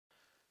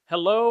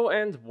Hello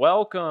and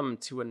welcome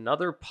to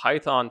another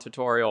Python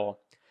tutorial.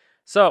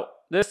 So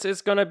this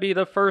is going to be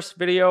the first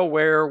video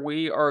where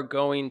we are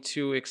going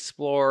to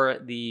explore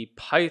the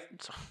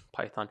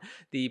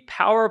the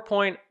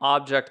PowerPoint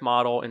object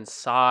model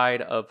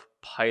inside of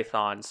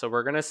Python. So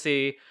we're going to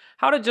see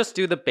how to just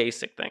do the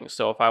basic things.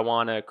 So if I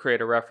want to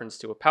create a reference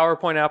to a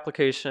PowerPoint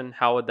application,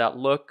 how would that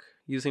look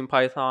using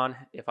Python?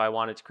 If I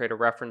wanted to create a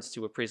reference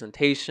to a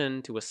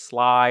presentation, to a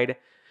slide,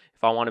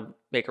 if I want to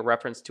make a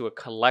reference to a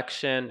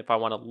collection, if I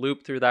want to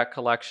loop through that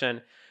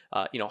collection,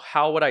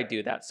 how would I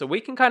do that? So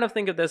we can kind of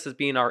think of this as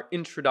being our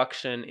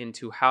introduction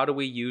into how do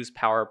we use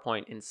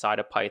PowerPoint inside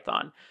of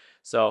Python.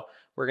 So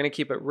we're going to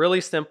keep it really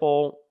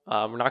simple.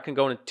 We're not going to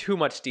go into too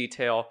much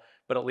detail,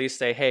 but at least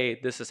say, hey,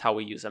 this is how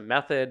we use a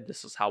method.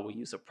 This is how we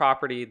use a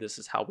property. This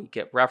is how we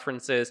get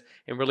references,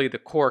 and really the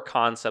core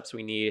concepts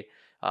we need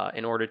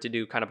in order to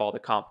do kind of all the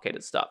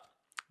complicated stuff.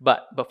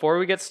 But before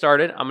we get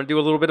started, I'm going to do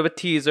a little bit of a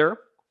teaser.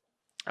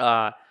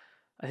 I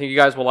think you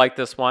guys will like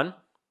this one.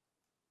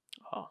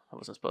 Oh, I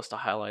wasn't supposed to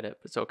highlight it,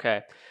 but it's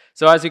okay.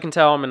 So as you can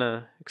tell, I'm in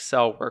an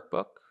Excel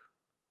workbook.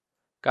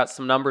 Got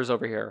some numbers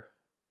over here.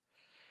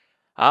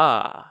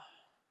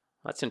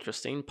 That's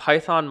interesting.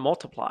 Python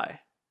multiply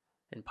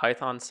and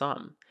Python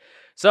sum.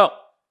 So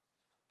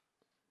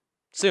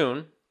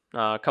soon,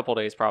 a couple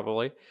days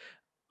probably,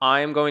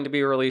 I am going to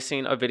be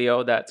releasing a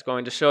video that's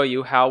going to show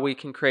you how we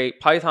can create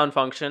Python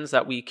functions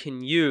that we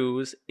can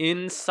use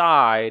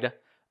inside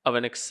of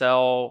an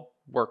Excel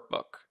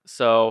workbook.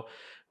 So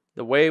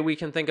the way we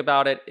can think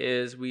about it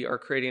is we are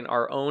creating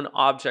our own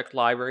object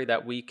library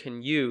that we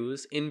can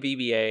use in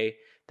VBA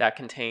that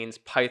contains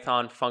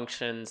Python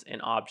functions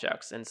and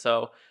objects. And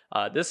so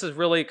this is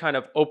really kind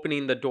of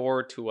opening the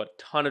door to a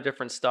ton of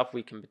different stuff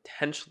we can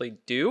potentially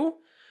do.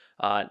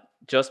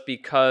 Just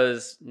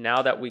because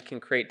now that we can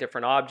create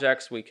different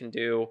objects, we can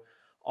do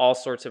all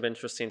sorts of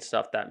interesting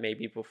stuff that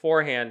maybe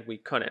beforehand we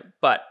couldn't.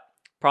 But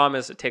problem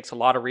is it takes a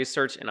lot of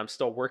research, and I'm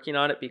still working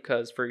on it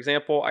because, for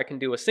example, I can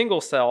do a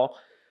single cell,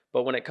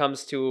 but when it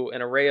comes to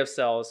an array of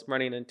cells, I'm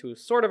running into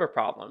sort of a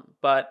problem.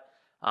 But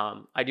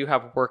I do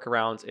have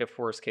workarounds if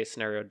worst case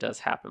scenario does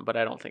happen, but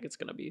I don't think it's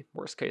going to be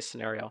worst case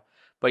scenario.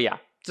 But yeah,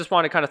 just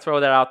want to kind of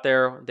throw that out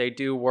there. They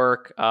do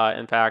work.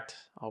 In fact,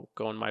 I'll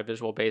go in my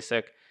Visual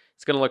Basic.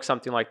 It's going to look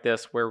something like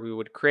this, where we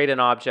would create an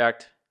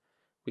object,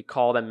 we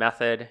call it a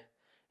method,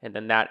 and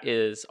then that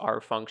is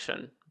our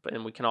function.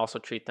 And we can also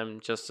treat them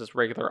just as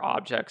regular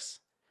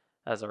objects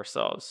as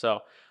ourselves.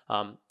 So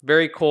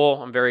very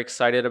cool. I'm very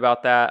excited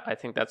about that. I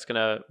think that's going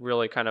to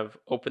really kind of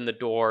open the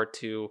door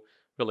to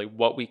really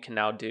what we can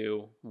now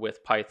do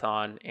with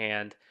Python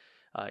and,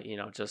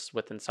 just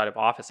with inside of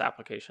Office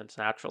applications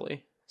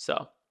naturally.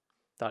 So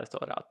thought I'd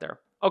throw it out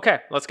there. Okay,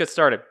 let's get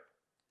started.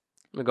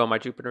 I'm going to go in my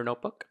Jupyter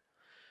notebook.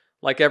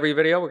 Like every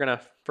video, we're going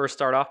to first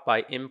start off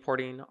by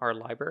importing our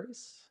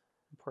libraries.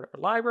 Import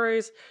our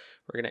libraries.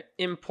 We're going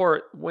to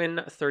import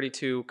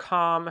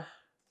Win32com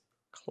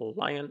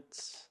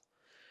clients.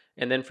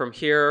 And then from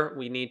here,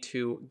 we need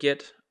to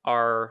get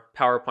our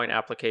PowerPoint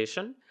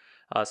application.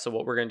 So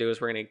what we're going to do is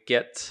we're going to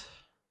get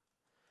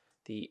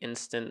the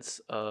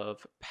instance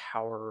of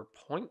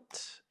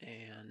PowerPoint.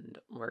 And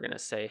we're going to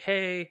say,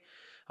 hey,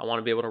 I want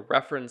to be able to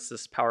reference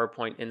this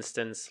PowerPoint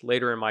instance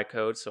later in my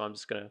code. So I'm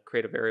just going to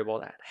create a variable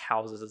that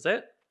houses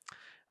it.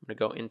 I'm going to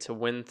go into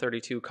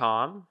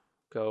Win32com,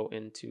 go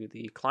into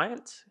the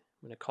client.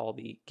 I'm going to call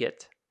the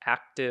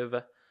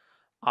getActive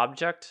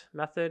object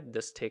method.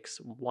 This takes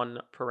one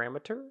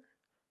parameter.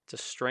 It's a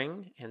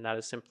string, and that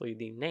is simply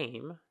the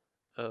name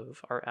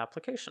of our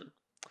application.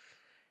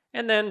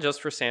 And then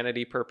just for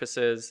sanity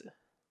purposes,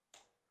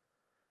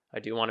 I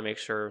do want to make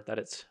sure that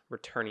it's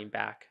returning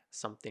back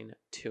something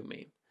to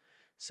me.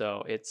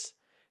 So it's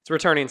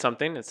returning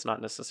something. It's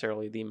not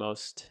necessarily the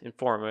most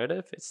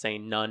informative. It's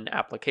saying none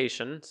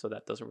application, so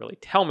that doesn't really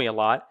tell me a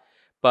lot,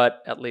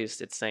 but at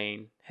least it's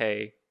saying,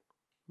 hey,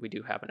 we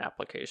do have an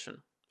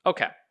application.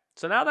 Okay,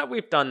 so now that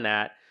we've done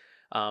that,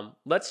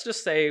 let's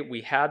just say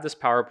we have this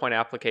PowerPoint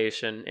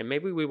application and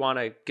maybe we want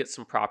to get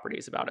some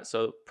properties about it.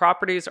 So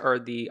properties are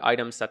the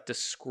items that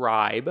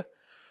describe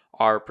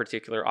our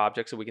particular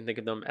object, so we can think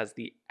of them as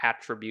the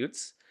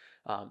attributes.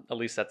 At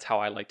least that's how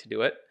I like to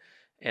do it.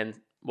 And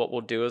what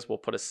we'll do is we'll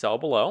put a cell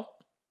below.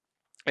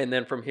 And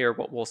then from here,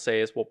 what we'll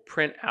say is we'll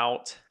print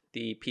out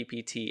the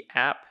PPT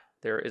app.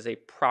 There is a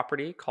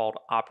property called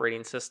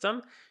operating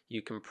system.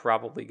 You can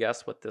probably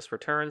guess what this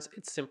returns.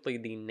 It's simply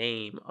the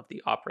name of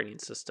the operating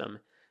system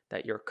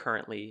that you're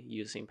currently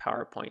using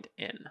PowerPoint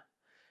in.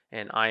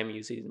 And I am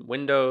using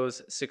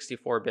Windows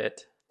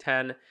 64-bit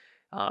 10.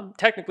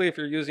 Technically, if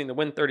you're using the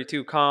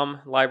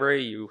Win32com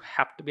library, you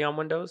have to be on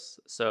Windows.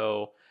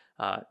 So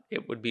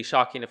it would be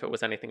shocking if it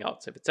was anything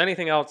else. If it's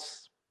anything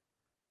else,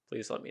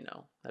 please let me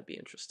know. That'd be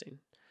interesting.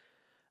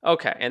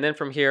 Okay, and then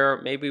from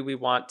here, maybe we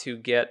want to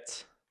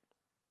get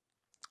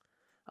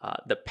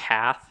the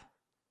path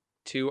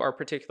to our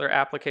particular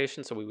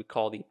application. So we would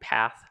call the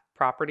path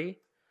property.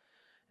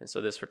 And so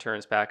this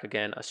returns back,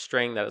 again, a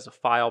string that is a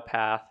file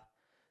path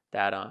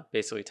that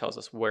basically tells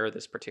us where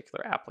this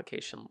particular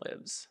application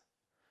lives.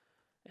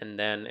 And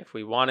then if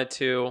we wanted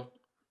to,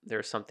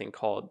 there's something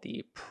called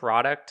the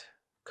product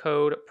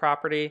code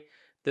property.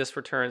 This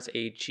returns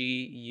a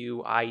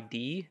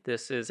GUID.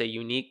 This is a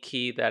unique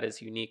key that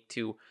is unique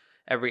to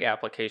every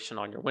application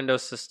on your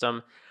Windows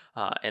system.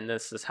 And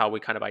this is how we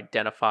kind of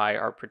identify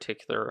our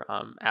particular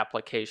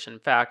application. In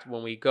fact,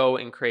 when we go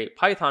and create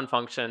Python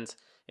functions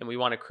and we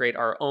want to create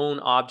our own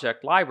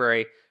object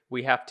library,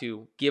 we have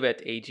to give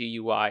it a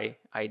GUI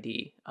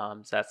ID.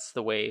 So that's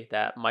the way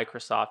that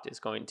Microsoft is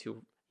going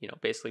to,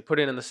 basically put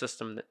it in the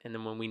system, and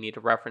then when we need to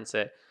reference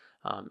it,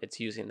 it's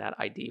using that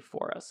ID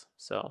for us.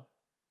 So a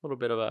little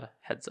bit of a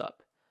heads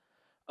up.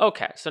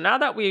 Okay, so now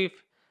that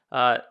we've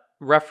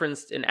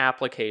referenced an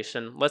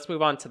application, let's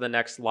move on to the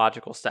next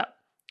logical step,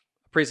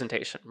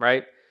 presentation,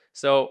 right?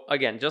 So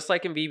again, just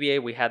like in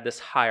VBA, we had this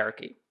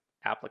hierarchy: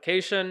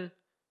 application,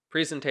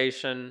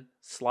 presentation,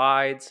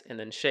 slides, and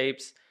then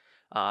shapes.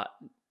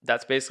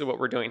 That's basically what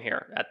we're doing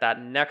here. At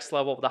that next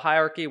level of the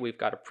hierarchy, we've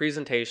got a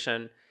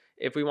presentation.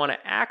 If we want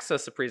to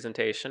access a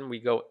presentation, we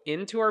go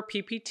into our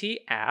PPT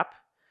app,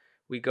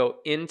 we go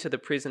into the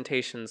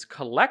presentations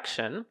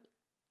collection,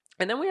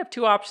 and then we have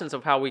two options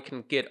of how we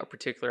can get a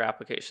particular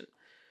application.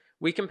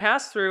 We can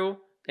pass through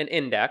an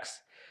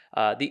index.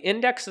 The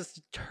index is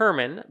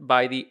determined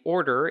by the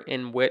order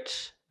in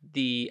which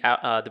the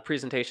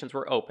presentations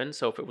were open.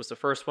 So if it was the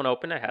first one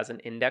open, it has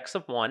an index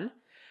of 1.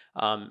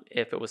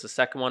 If it was the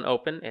second one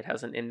open, it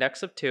has an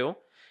index of 2.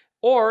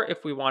 Or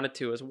if we wanted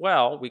to as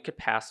well, we could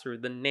pass through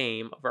the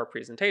name of our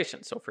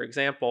presentation. So for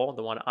example,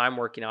 the one I'm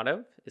working out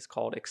of is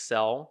called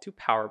Excel to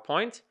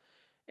PowerPoint.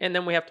 And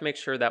then we have to make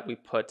sure that we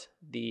put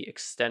the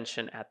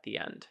extension at the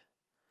end.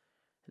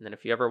 And then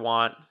if you ever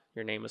want,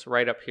 your name is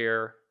right up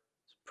here.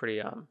 It's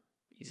pretty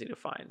easy to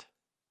find.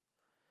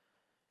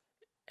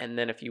 And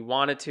then if you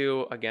wanted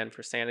to, again,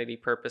 for sanity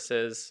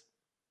purposes,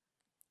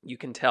 you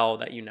can tell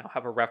that you now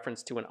have a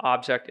reference to an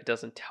object. It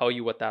doesn't tell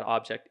you what that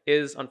object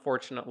is,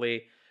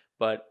 unfortunately,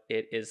 but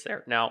it is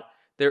there. Now,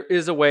 there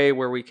is a way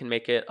where we can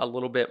make it a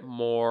little bit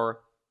more,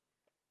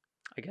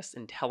 I guess,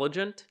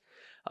 intelligent.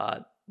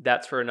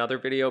 That's for another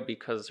video,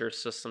 because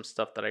there's just some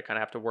stuff that I kind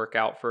of have to work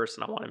out first,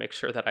 and I want to make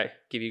sure that I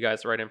give you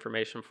guys the right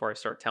information before I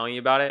start telling you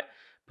about it.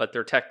 But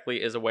there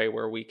technically is a way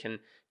where we can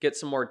get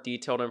some more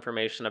detailed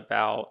information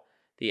about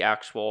the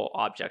actual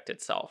object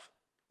itself.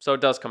 So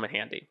it does come in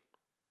handy.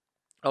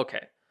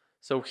 Okay,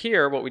 so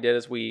here what we did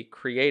is we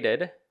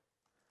created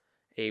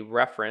a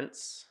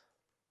reference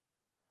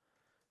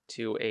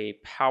to a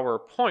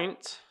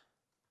PowerPoint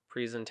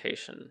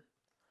presentation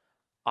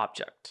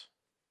object.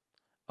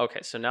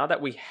 Okay, so now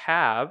that we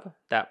have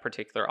that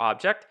particular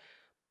object,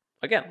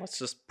 again, let's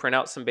just print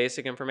out some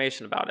basic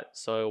information about it.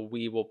 So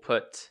we will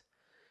put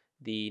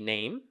the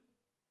name.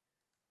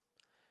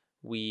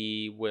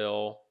 We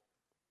will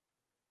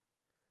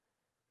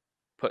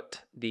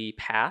put the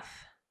path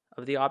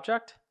of the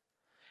object.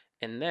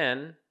 And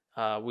then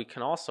we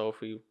can also,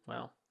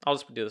 I'll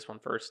just do this one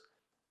first.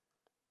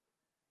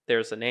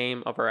 There's the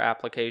name of our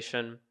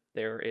application.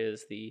 There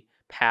is the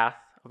path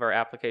of our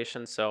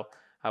application. So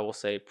I will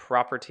say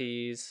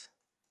properties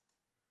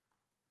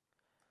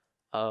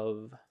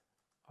of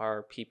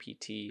our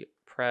PPT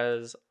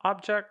Pres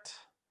object.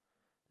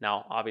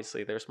 Now,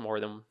 obviously, there's more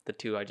than the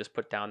two I just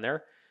put down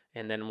there.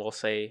 And then we'll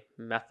say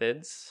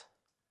methods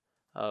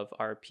of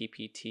our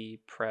PPT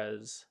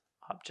Pres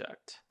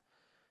object.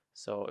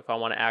 So if I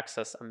want to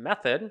access a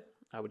method,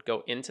 I would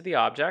go into the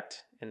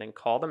object and then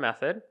call the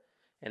method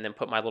and then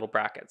put my little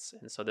brackets.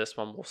 And so this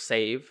one will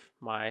save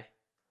my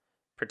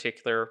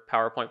particular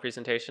PowerPoint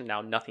presentation.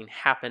 Now nothing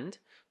happened,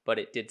 but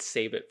it did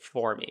save it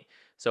for me.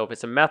 So if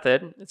it's a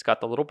method, it's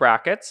got the little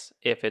brackets.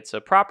 If it's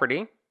a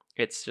property,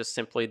 it's just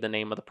simply the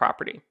name of the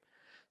property.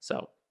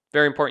 So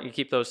very important you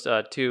keep those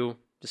two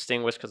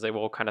distinguished, because they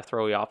will kind of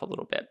throw you off a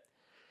little bit.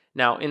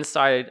 Now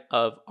inside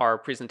of our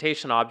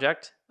presentation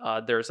object,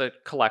 there's a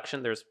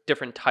collection. There's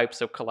different types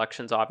of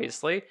collections,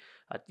 obviously.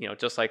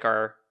 Just like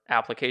our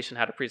application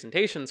had a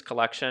presentations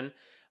collection,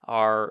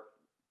 our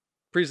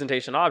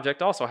presentation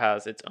object also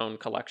has its own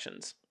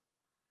collections.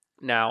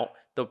 Now,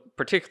 the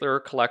particular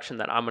collection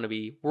that I'm going to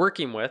be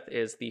working with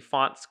is the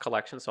fonts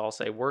collection. So I'll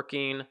say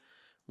working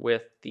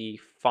with the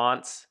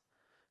fonts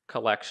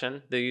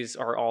collection. These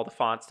are all the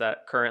fonts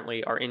that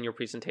currently are in your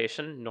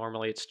presentation.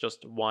 Normally it's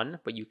just one,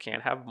 but you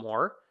can have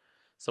more.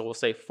 So we'll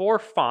say for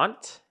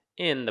font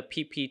in the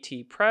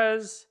PPT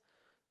Pres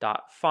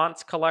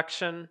 .fonts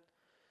collection.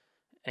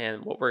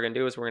 And what we're going to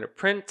do is we're going to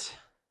print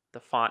the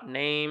font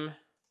name.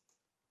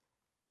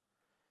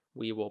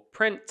 We will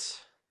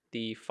print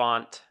the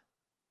font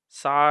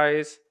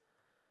size,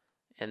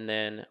 and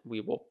then we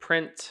will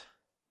print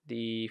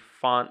the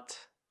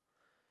font,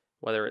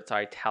 whether it's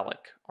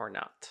italic or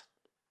not.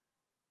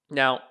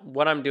 Now,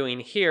 what I'm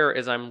doing here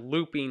is I'm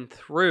looping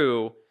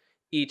through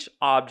each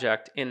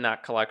object in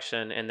that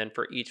collection, and then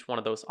for each one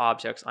of those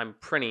objects, I'm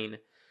printing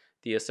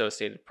the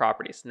associated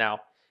properties. Now,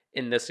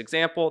 in this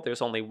example,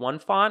 there's only one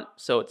font,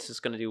 so it's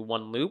just going to do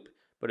one loop.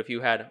 But if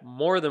you had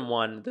more than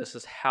one, this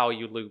is how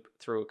you loop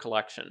through a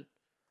collection.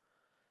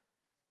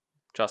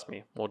 Trust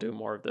me, we'll do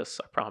more of this,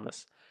 I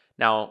promise.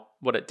 Now,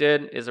 what it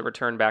did is it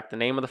returned back the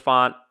name of the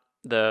font,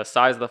 the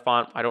size of the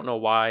font. I don't know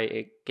why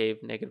it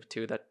gave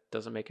 -2. That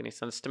doesn't make any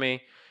sense to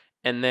me.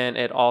 And then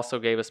it also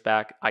gave us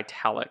back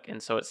italic.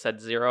 And so it said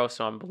 0.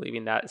 So I'm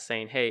believing that is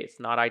saying, hey, it's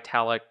not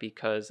italic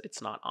because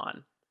it's not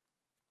on.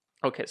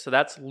 Okay, so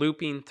that's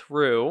looping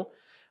through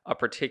a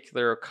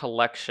particular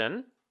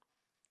collection.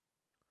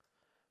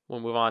 We'll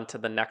move on to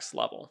the next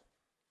level.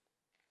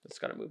 Just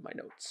got to move my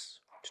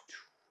notes.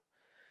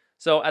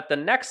 So at the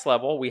next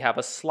level, we have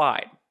a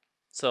slide.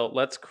 So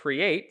let's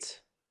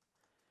create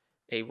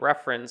a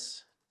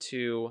reference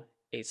to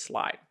a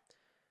slide.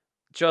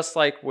 Just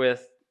like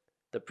with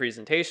the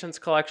presentations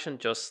collection,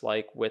 just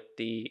like with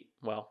the,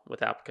 well, with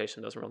the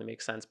application doesn't really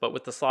make sense, but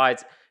with the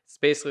slides, it's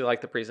basically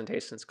like the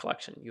presentations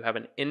collection. You have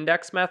an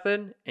index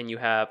method and you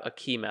have a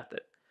key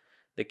method.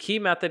 The key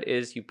method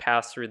is you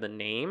pass through the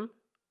name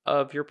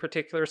of your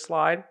particular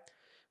slide.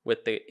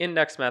 With the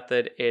index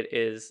method, it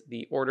is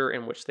the order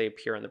in which they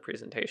appear in the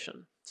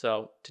presentation.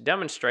 So to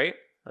demonstrate,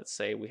 let's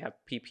say we have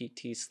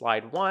PPT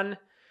slide 1,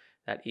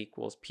 that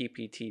equals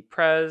PPT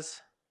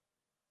pres.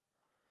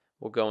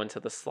 We'll go into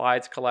the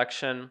slides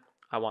collection.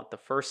 I want the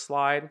first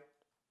slide,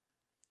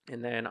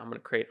 and then I'm going to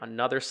create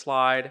another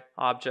slide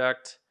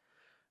object.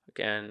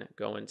 Again,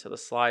 go into the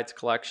slides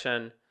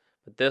collection,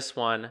 but this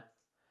one,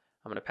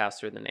 I'm going to pass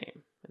through the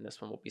name, and this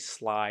one will be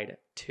slide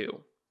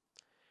 2.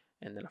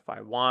 And then if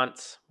I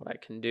want, what I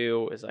can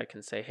do is I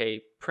can say,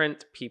 hey,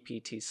 print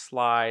PPT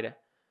slide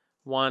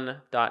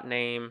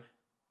 1.name,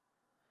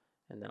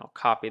 and then I'll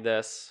copy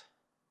this,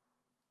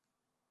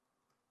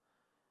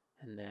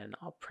 and then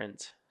I'll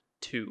print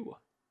 2.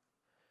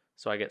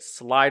 So I get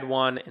slide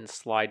 1 and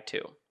slide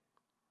 2.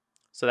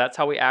 So that's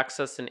how we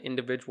access an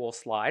individual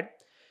slide.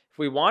 If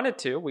we wanted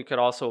to, we could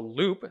also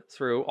loop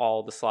through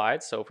all the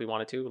slides. So if we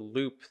wanted to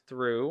loop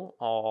through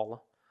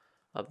all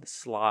of the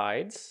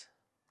slides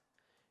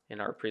in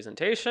our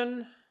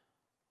presentation,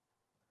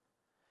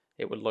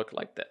 it would look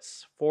like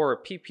this. For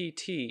a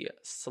PPT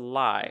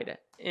slide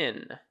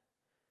in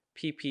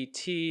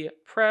PPT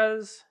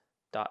pres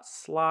dot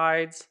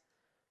slides,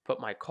 put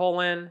my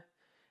colon,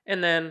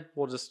 and then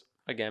we'll just,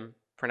 again,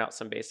 print out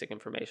some basic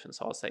information.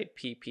 So I'll say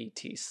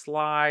PPT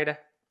slide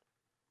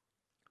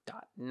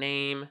dot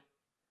name.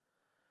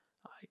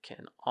 I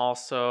can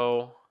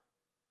also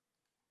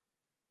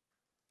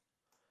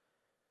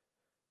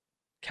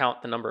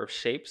count the number of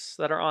shapes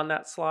that are on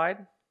that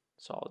slide.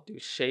 So I'll do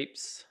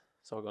shapes.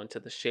 So I'll go into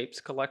the shapes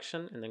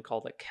collection and then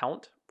call the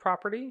count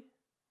property.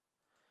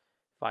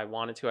 If I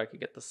wanted to, I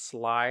could get the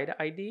slide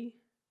ID.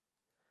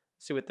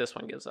 See what this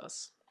one gives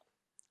us.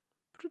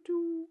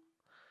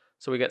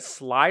 So we get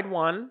slide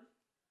 1.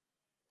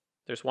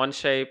 There's one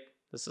shape.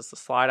 This is the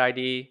slide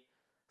ID.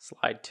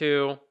 Slide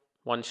 2,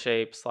 one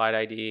shape, slide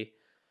ID,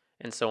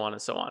 and so on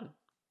and so on.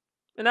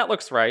 And that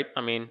looks right.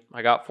 I mean,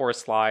 I got 4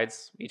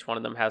 slides. Each one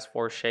of them has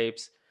 4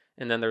 shapes.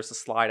 And then there's a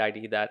slide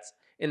ID that's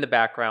in the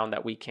background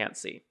that we can't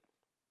see.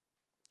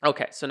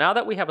 Okay, so now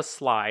that we have a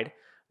slide,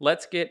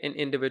 let's get an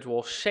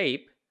individual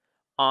shape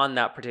on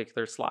that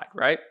particular slide,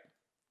 right?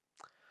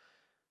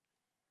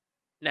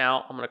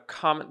 Now I'm going to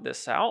comment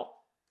this out.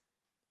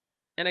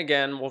 And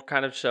again, we'll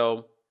kind of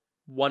show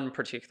one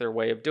particular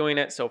way of doing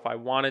it. So if I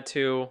wanted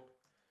to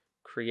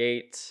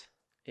create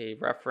a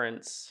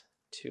reference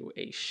to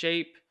a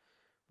shape,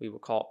 we will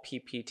call it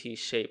PPT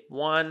shape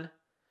 1.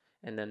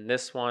 And then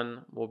this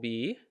one will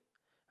be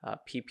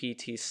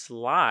PPT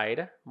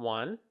slide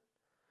 1.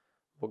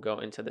 We'll go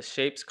into the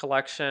shapes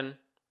collection,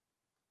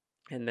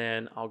 and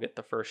then I'll get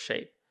the first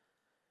shape.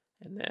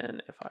 And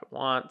then if I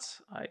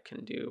want, I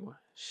can do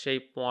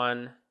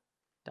shape1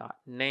 dot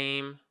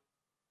name.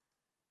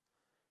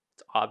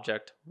 It's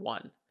object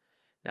 1.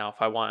 Now,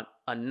 if I want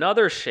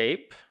another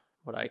shape,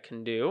 what I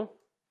can do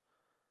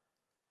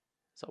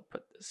is I'll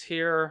put this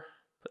here,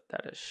 put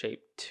that as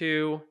shape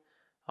 2.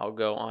 I'll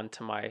go on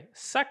to my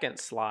second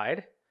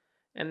slide,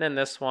 and then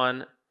this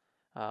one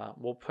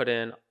we'll put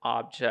in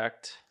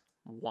object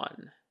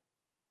 1.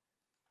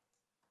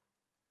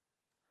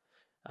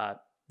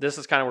 This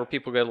is kind of where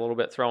people get a little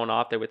bit thrown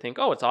off. They would think,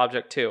 oh, it's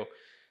object 2.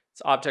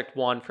 It's object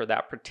 1 for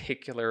that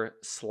particular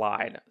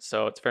slide.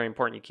 So it's very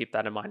important you keep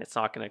that in mind. It's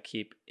not going to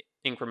keep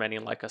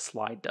incrementing like a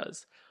slide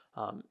does.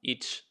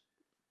 Each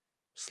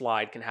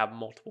slide can have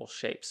multiple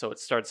shapes, so it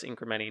starts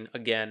incrementing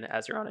again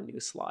as you're on a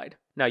new slide.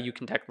 Now you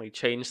can technically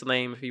change the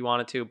name if you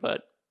wanted to,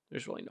 but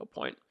there's really no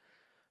point.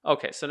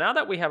 Okay, so now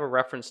that we have a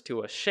reference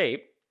to a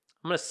shape,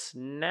 I'm going to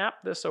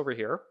snap this over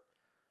here.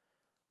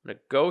 I'm going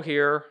to go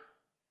here,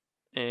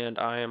 and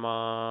I am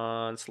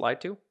on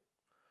slide 2.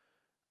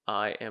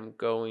 I am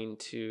going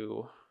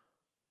to,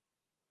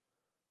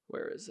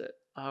 where is it?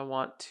 I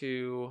want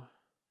to,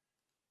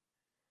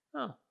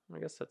 oh, I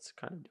guess that's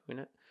kind of doing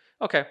it.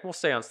 Okay, we'll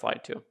stay on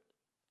slide 2.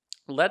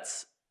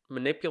 Let's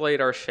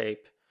manipulate our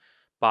shape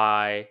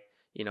by,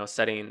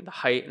 setting the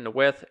height and the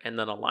width and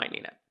then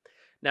aligning it.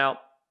 Now,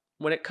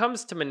 when it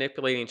comes to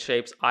manipulating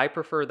shapes, I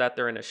prefer that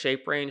they're in a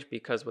shape range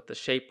because with the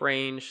shape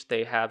range,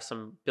 they have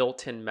some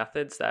built-in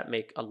methods that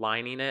make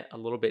aligning it a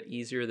little bit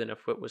easier than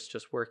if it was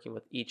just working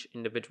with each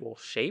individual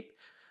shape.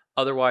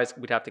 Otherwise,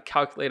 we'd have to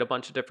calculate a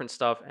bunch of different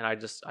stuff, and I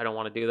don't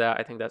want to do that.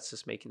 I think that's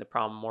just making the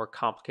problem more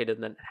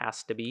complicated than it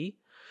has to be.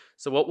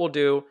 So what we'll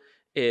do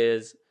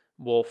is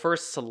we'll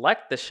first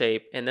select the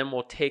shape, and then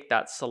we'll take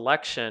that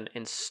selection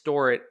and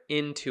store it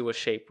into a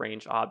shape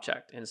range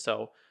object. And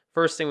so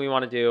first thing we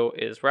want to do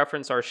is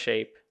reference our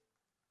shape,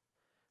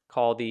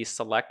 call the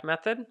select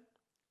method.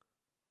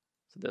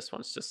 So this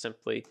one's just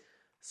simply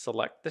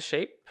select the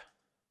shape.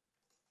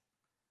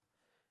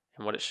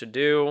 And what it should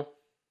do,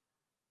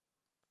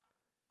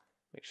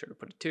 make sure to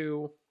put a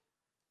 2.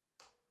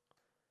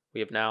 We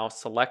have now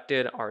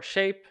selected our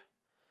shape.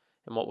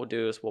 And what we'll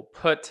do is we'll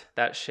put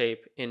that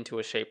shape into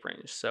a shape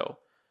range. So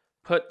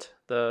put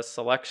the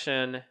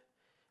selection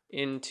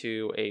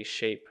into a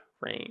shape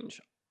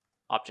range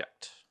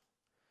object.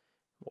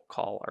 We'll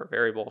call our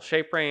variable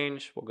shape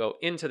range. We'll go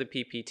into the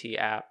PPT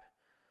app.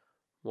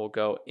 We'll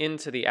go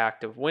into the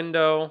active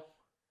window.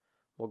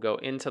 We'll go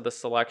into the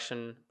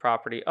selection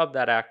property of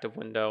that active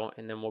window,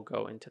 and then we'll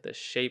go into the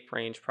shape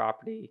range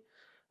property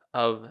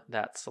of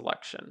that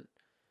selection.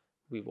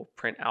 We will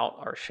print out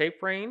our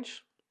shape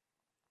range.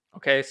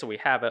 Okay, so we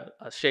have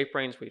a shape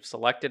range, we've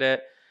selected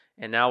it,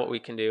 and now what we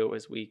can do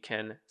is we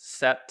can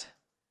set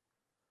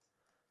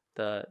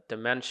the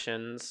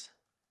dimensions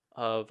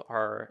of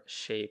our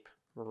shape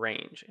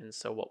range. And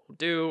so what we'll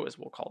do is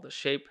we'll call the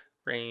shape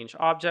range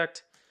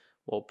object.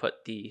 We'll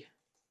put the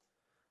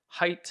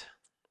height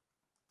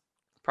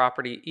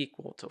property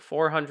equal to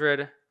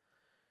 400,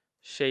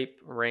 shape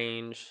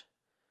range,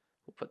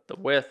 we'll put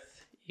the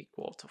width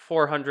equal to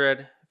 400.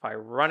 If I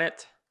run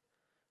it,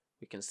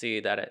 we can see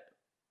that it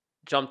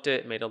jumped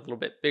it, made it a little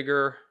bit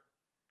bigger.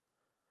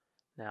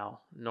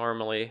 Now,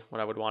 normally what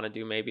I would want to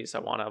do maybe is I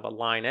want to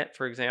align it,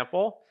 for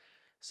example.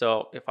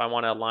 So if I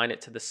want to align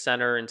it to the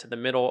center and to the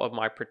middle of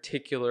my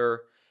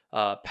particular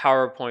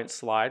PowerPoint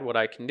slide, what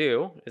I can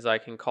do is I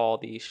can call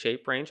the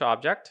shape range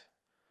object,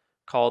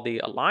 call the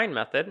align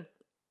method,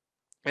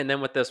 and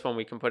then with this one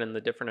we can put in the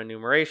different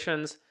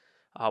enumerations.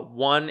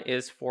 1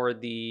 is for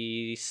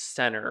the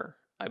center,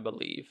 I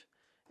believe,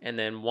 and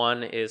then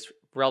 1 is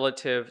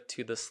relative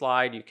to the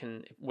slide. You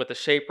can, with a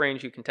shape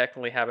range, you can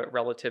technically have it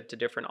relative to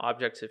different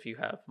objects if you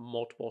have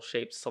multiple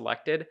shapes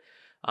selected.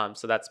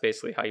 So that's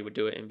basically how you would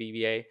do it in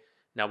VBA.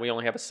 Now we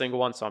only have a single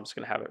one, so I'm just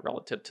going to have it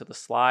relative to the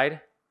slide.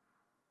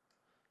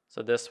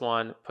 So this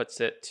one puts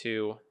it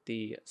to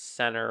the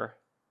center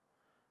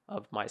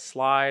of my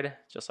slide,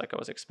 just like I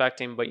was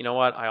expecting. But you know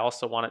what? I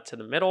also want it to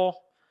the middle.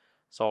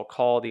 So I'll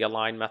call the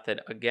align method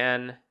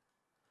again.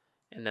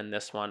 And then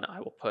this one, I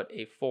will put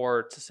a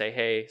 4 to say,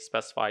 hey,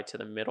 specify to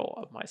the middle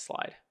of my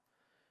slide.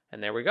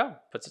 And there we go,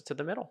 puts it to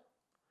the middle.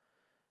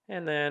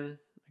 And then,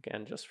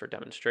 again, just for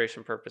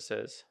demonstration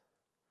purposes,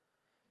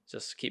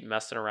 just keep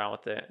messing around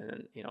with it and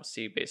then,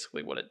 see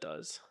basically what it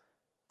does.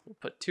 We'll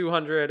put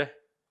 200.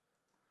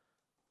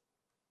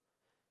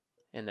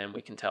 And then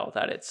we can tell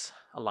that it's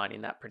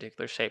aligning that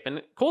particular shape. And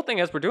the cool thing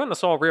is we're doing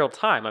this all real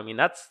time. I mean,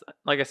 that's,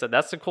 like I said,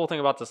 that's the cool thing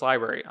about this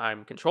library.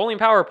 I'm controlling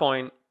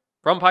PowerPoint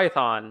from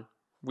Python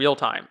real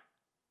time.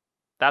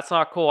 That's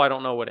not cool. I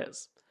don't know what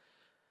is.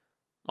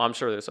 Well, I'm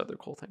sure there's other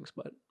cool things,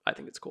 but I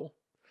think it's cool.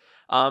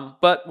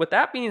 But with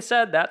that being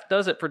said, that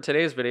does it for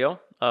today's video.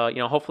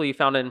 Hopefully you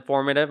found it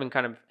informative and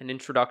kind of an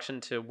introduction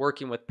to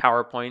working with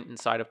PowerPoint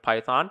inside of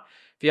Python.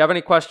 If you have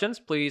any questions,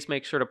 please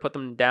make sure to put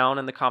them down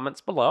in the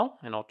comments below,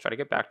 and I'll try to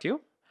get back to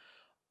you.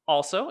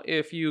 Also,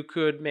 if you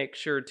could make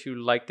sure to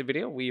like the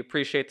video, we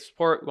appreciate the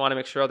support. We want to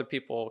make sure other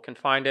people can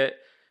find it.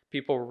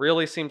 People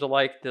really seem to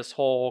like this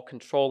whole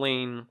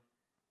controlling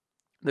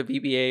the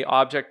VBA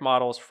object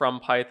models from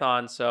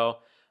Python, so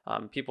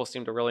people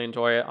seem to really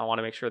enjoy it. I want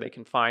to make sure they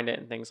can find it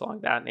and things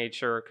along that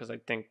nature, because I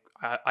think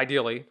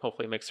ideally,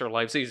 hopefully it makes their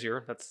lives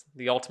easier. That's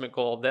the ultimate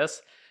goal of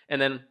this.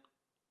 And then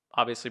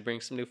obviously bring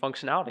some new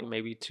functionality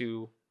maybe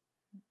to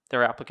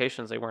their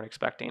applications they weren't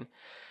expecting.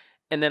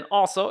 And then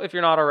also, if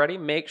you're not already,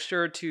 make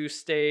sure to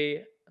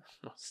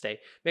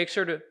make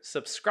sure to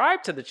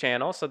subscribe to the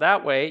channel, so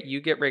that way you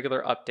get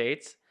regular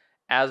updates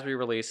as we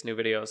release new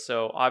videos.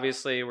 So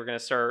obviously we're going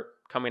to start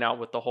coming out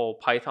with the whole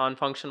Python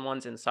function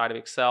ones inside of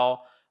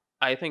Excel.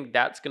 I think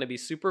that's going to be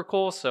super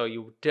cool, so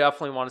you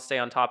definitely want to stay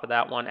on top of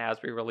that one as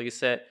we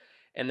release it.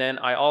 And then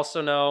I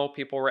also know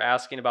people were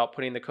asking about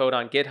putting the code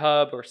on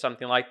GitHub or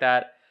something like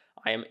that.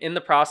 I am in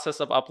the process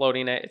of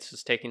uploading it. It's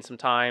just taking some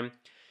time.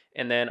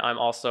 And then I'm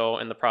also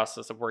in the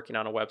process of working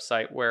on a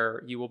website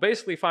where you will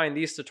basically find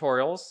these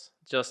tutorials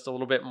just a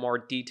little bit more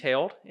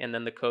detailed, and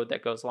then the code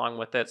that goes along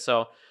with it.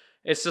 So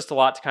it's just a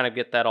lot to kind of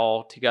get that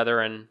all together,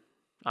 and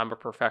I'm a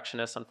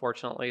perfectionist,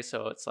 unfortunately,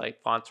 so it's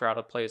like fonts are out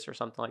of place or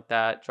something like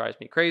that. It drives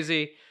me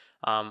crazy,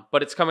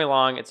 but it's coming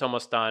along. It's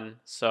almost done,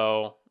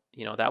 so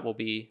that will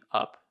be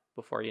up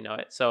before you know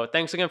it. So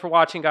thanks again for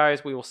watching,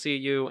 guys. We will see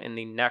you in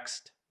the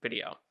next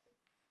video.